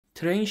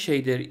Terrain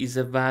shader is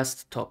a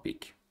vast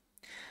topic,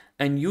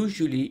 and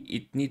usually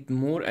it needs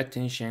more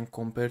attention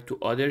compared to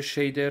other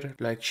shader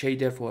like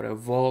shader for a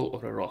wall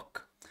or a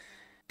rock.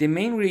 The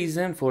main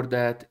reason for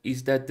that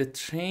is that the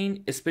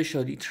terrain,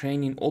 especially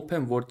terrain in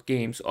open world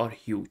games, are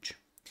huge.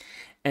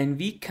 And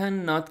we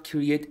cannot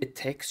create a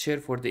texture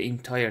for the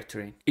entire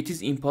terrain. It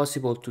is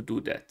impossible to do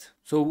that.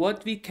 So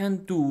what we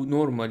can do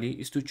normally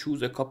is to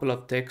choose a couple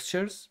of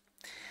textures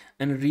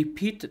and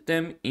repeat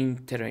them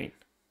in terrain.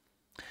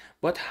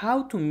 But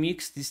how to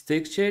mix this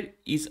texture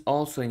is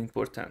also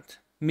important.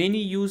 Many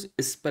use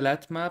a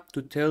splat map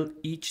to tell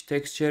each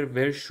texture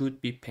where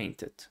should be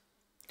painted.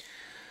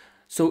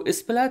 So a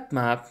splat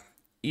map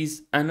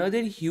is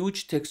another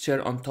huge texture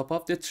on top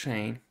of the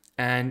terrain,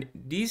 and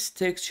this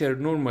texture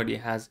normally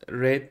has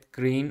red,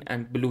 green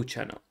and blue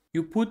channel.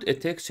 You put a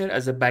texture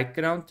as a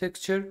background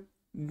texture,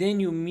 then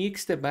you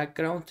mix the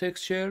background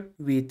texture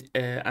with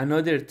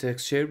another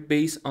texture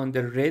based on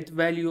the red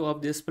value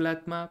of the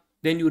splat map.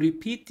 Then you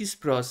repeat this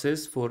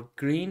process for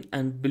green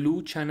and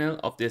blue channel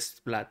of the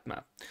splat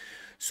map.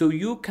 So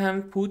you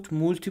can put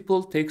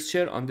multiple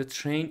texture on the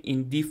terrain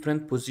in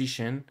different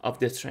position of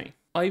the terrain.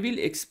 I will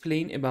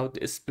explain about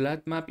the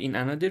splat map in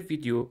another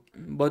video,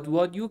 but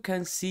what you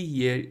can see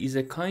here is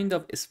a kind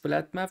of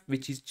splat map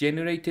which is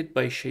generated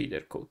by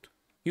shader code.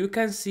 You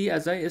can see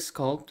as I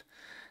sculpt,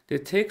 the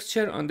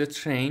texture on the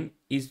terrain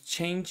is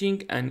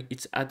changing and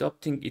it's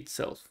adapting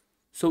itself.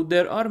 So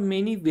there are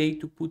many ways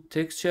to put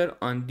texture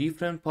on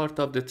different part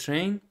of the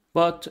terrain,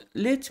 but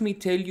let me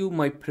tell you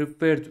my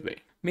preferred way.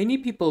 Many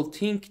people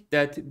think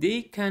that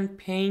they can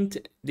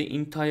paint the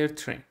entire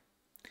terrain.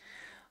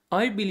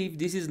 I believe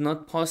this is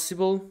not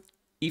possible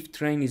if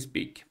terrain is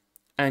big.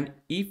 And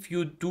if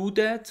you do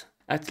that,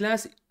 at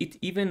last it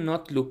even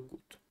not look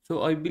good.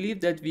 So I believe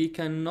that we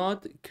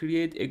cannot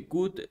create a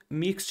good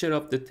mixture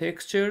of the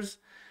textures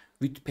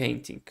with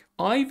painting.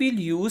 I will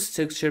use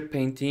texture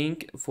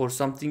painting for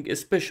something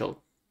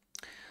special.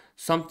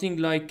 Something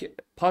like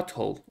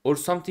pothole or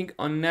something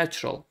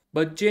unnatural.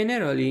 But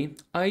generally,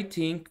 I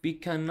think we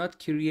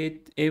cannot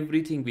create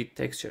everything with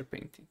texture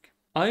painting.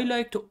 I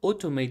like to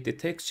automate the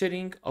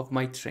texturing of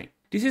my terrain.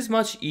 This is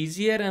much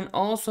easier and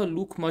also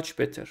look much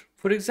better.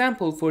 For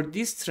example, for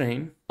this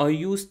terrain, I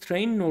use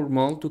terrain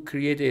normal to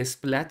create a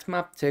splat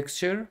map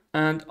texture,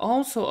 and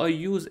also I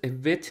use a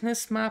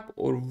wetness map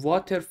or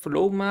water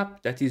flow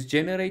map that is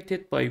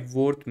generated by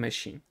word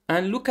machine.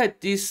 And look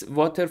at this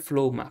water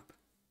flow map.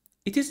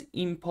 It is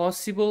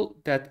impossible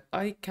that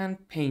I can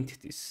paint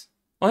this.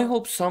 I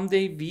hope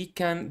someday we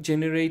can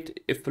generate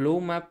a flow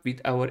map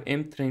with our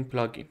mTerrain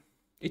plugin.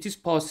 It is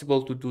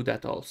possible to do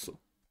that also.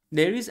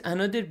 There is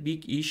another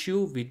big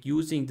issue with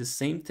using the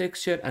same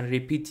texture and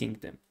repeating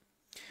them.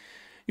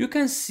 You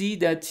can see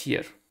that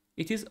here.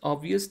 It is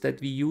obvious that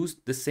we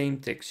used the same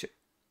texture.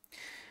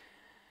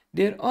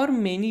 There are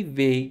many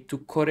ways to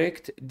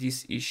correct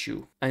this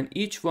issue, and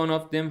each one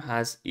of them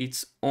has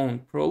its own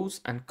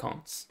pros and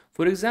cons.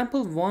 For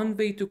example, one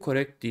way to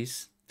correct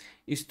this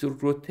is to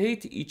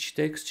rotate each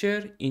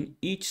texture in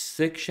each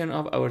section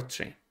of our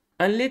terrain.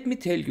 And let me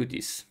tell you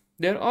this.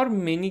 There are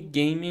many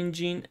game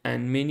engine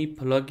and many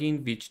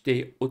plugins which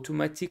they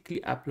automatically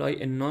apply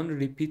a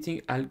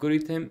non-repeating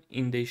algorithm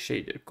in their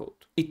shader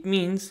code. It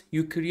means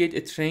you create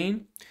a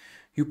terrain,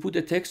 you put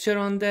a texture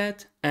on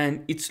that,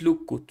 and it's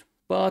look good.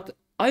 But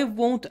I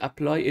won't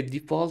apply a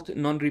default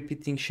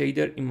non-repeating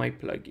shader in my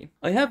plugin.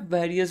 I have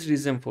various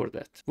reasons for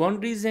that. One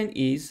reason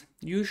is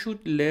you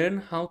should learn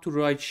how to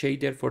write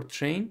shader for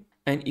terrain,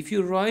 and if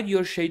you write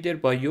your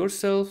shader by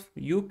yourself,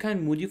 you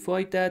can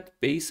modify that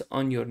based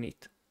on your need.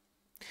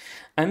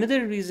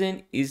 Another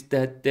reason is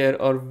that there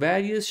are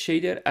various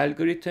shader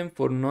algorithms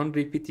for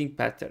non-repeating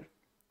pattern,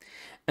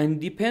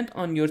 and depend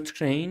on your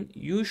terrain,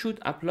 you should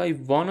apply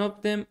one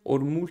of them or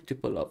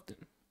multiple of them.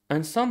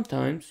 And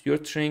sometimes your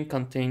terrain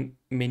contains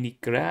many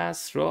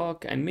grass,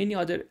 rock and many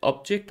other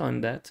objects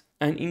on that,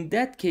 and in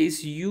that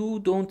case you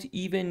don't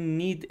even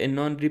need a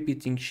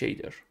non-repeating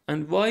shader.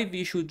 And why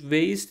we should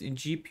waste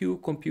GPU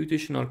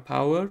computational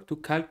power to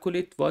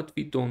calculate what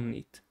we don't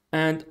need.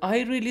 And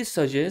I really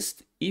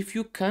suggest, if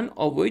you can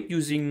avoid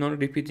using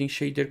non-repeating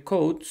shader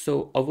code,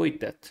 so avoid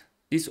that.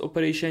 This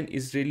operation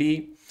is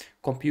really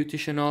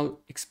computational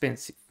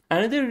expensive.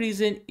 Another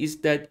reason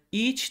is that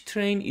each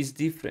terrain is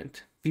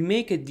different. We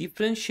make a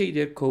different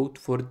shader code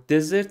for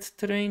desert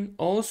terrain.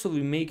 Also,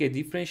 we make a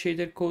different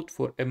shader code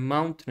for a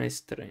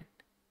mountainous terrain.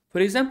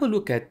 For example,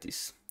 look at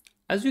this.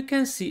 As you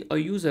can see, I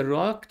use a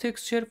rock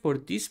texture for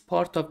this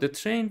part of the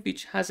terrain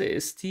which has a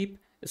steep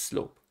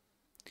slope.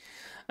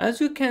 As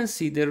you can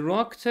see, the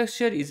rock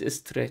texture is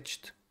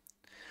stretched.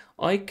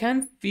 I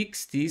can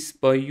fix this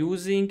by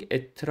using a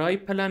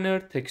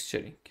triplanar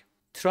texturing.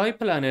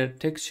 Triplanar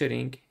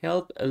texturing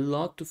helps a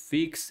lot to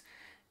fix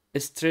a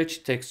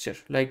stretched texture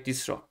like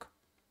this rock.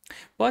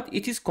 But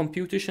it is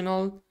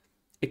computational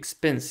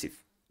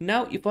expensive.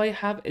 Now, if I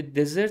have a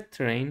desert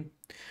terrain,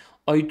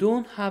 I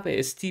don't have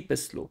a steep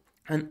slope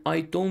and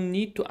I don't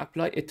need to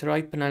apply a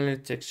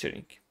triplanar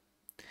texturing.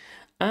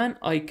 And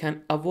I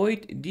can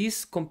avoid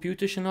this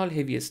computational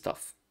heavy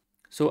stuff.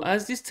 So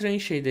as this train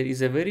shader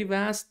is a very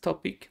vast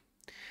topic,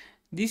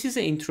 this is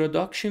an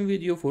introduction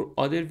video for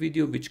other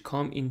video which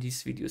come in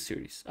this video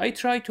series. I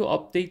try to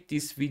update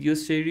this video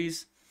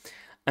series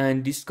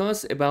and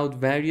discuss about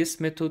various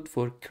methods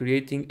for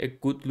creating a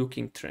good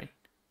looking train.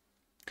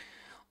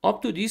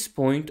 Up to this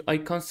point, I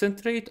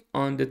concentrate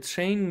on the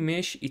train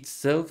mesh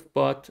itself,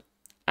 but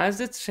as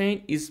the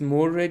train is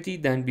more ready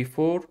than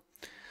before,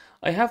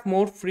 I have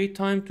more free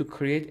time to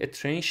create a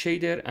train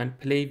shader and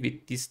play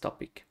with this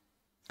topic.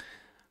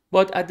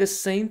 But at the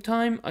same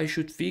time, I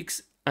should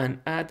fix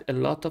and add a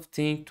lot of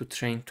things to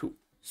train too.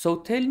 So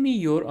tell me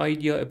your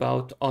idea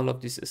about all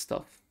of this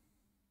stuff.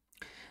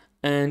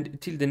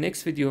 And till the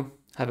next video,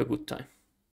 have a good time.